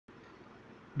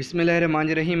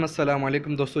बिस्मिल्लाहिर्रहमानिर्रहीम। अस्सलाम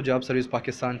वालेकुम दोस्तों, जॉब सर्विस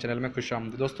पाकिस्तान चैनल में खुश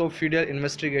आमदीद। दोस्तों, फेडरल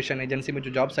इन्वेस्टिगेशन एजेंसी में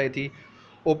जो जॉब्स आई थी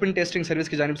ओपन टेस्टिंग सर्विस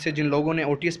की जानिब से, जिन लोगों ने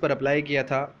OTS पर अप्लाई किया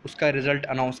था उसका रिज़ल्ट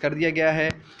अनाउंस कर दिया गया है।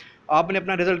 आपने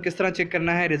अपना रिज़ल्ट किस तरह चेक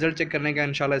करना है, रिज़ल्ट चेक करने का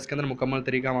इंशाल्लाह इसके अंदर मुकम्मल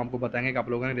तरीका हम आपको बताएंगे कि आप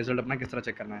लोगों ने रिज़ल्ट अपना किस तरह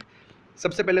चेक करना है।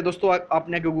 सबसे पहले दोस्तों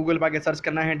आपने गूगल पर आके सर्च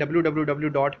करना है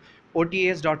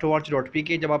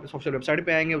www.ots.watch.pk। जब आप इस ऑफिशियल वेबसाइट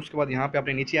पे आएंगे उसके बाद यहाँ पे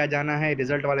आपने नीचे आ जाना है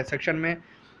रिज़ल्ट वाले सेक्शन में।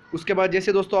 उसके बाद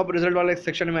जैसे दोस्तों आप रिज़ल्ट वाले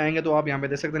सेक्शन में आएंगे तो आप यहाँ पे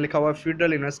देख सकते हैं लिखा हुआ है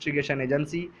फेडरल इन्वेस्टिगेशन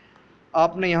एजेंसी।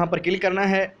 आपने यहाँ पर क्लिक करना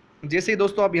है। जैसे ही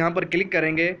दोस्तों आप यहाँ पर क्लिक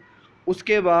करेंगे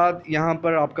उसके बाद यहाँ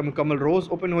पर आपका मुकम्मल रोज़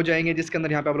ओपन हो जाएंगे, जिसके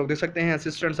अंदर यहाँ पे आप लोग देख सकते हैं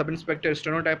assistant sub inspector,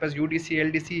 stenotypist, UDC,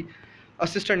 LDC,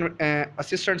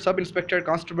 assistant sub inspector,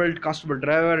 constable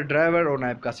driver और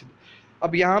नायब कासिद।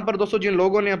 अब यहाँ पर दोस्तों जिन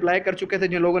लोगों ने अप्लाई कर चुके थे,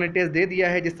 जिन लोगों ने टेस्ट दे दिया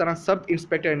है, जिस तरह सब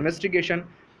इंस्पेक्टर इन्वेस्टिगेशन,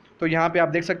 तो यहाँ पे आप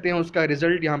देख सकते हैं उसका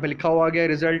रिज़ल्ट यहाँ पे लिखा हुआ गया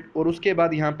रिज़ल्ट। और उसके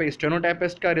बाद यहाँ पे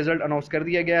स्टेनोटाइपिस्ट का रिज़ल्ट अनाउंस कर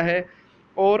दिया गया है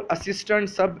और असिस्टेंट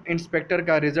सब इंस्पेक्टर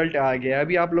का रिज़ल्ट आ गया है।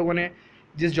 अभी आप लोगों ने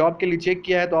जिस जॉब के लिए चेक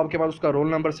किया है तो आपके पास उसका रोल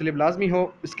नंबर स्लिप लाजमी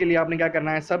हो। इसके लिए आपने क्या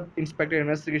करना है, सब इंस्पेक्टर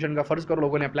इन्वेस्टिगेशन का फ़र्ज़ करो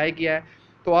लोगों ने अप्लाई किया है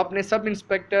तो आपने सब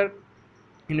इंस्पेक्टर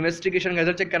इन्वेस्टिगेशन का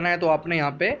रिज़ल्ट चेक करना है तो आपने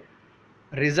यहाँ पे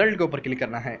रिज़ल्ट के ऊपर क्लिक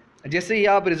करना है। जैसे ही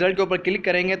आप रिज़ल्ट के ऊपर क्लिक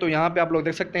करेंगे तो यहाँ पे आप लोग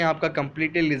देख सकते हैं आपका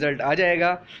कंप्लीटेड रिज़ल्ट आ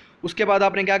जाएगा। उसके बाद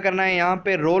आपने क्या करना है, यहाँ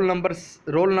पे रोल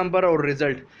नंबर और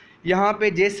रिज़ल्ट, यहाँ पे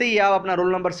जैसे ही आप अपना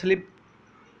रोल नंबर स्लिप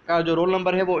का जो रोल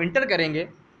नंबर है वो इंटर करेंगे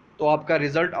तो आपका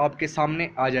रिज़ल्ट आपके सामने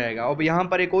आ जाएगा। अब यहाँ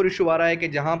पर एक और इशू आ रहा है कि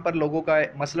जहाँ पर लोगों का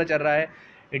मसला चल रहा है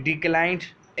declined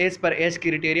as per age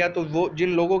criteria, तो वो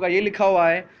जिन लोगों का ये लिखा हुआ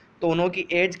है तो उनकी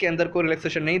एज के अंदर कोई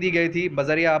रिलैक्सेशन नहीं दी गई थी।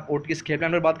 बज़रिया आप OTS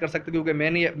हेल्पलाइन पर बात कर सकते हो, क्योंकि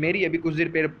मेरी अभी कुछ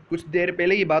देर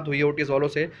पहले ही बात हुई है OTS वालों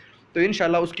से, तो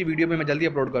इंशाल्लाह उसकी वीडियो में मैं जल्दी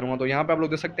अपलोड करूँगा। तो यहाँ पे आप लोग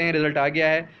देख सकते हैं रिज़ल्ट आ गया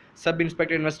है सब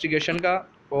इंस्पेक्टर इन्वेस्टिगेशन का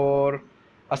और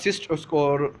असिस्ट उसको।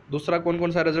 और दूसरा कौन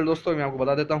कौन सा रिज़ल्ट दोस्तों मैं आपको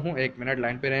बता देता हूँ, 1 मिनट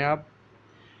लाइन पे रहें आप।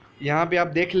 यहाँ पे आप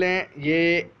देख लें,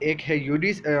 ये एक है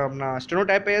अपना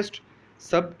स्टेनोटाइपिस्ट,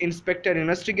 सब इंस्पेक्टर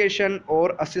इन्वेस्टिगेशन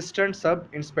और असिस्टेंट सब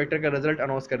इंस्पेक्टर का रिज़ल्ट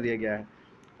अनाउंस कर दिया गया है।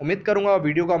 उम्मीद करूँगा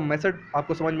वीडियो का मैसेज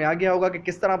आपको समझ में आ गया होगा कि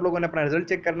किस तरह आप लोगों ने अपना रिज़ल्ट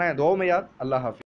चेक करना है। दुआओं में याद। अल्लाह हाफ़िज़।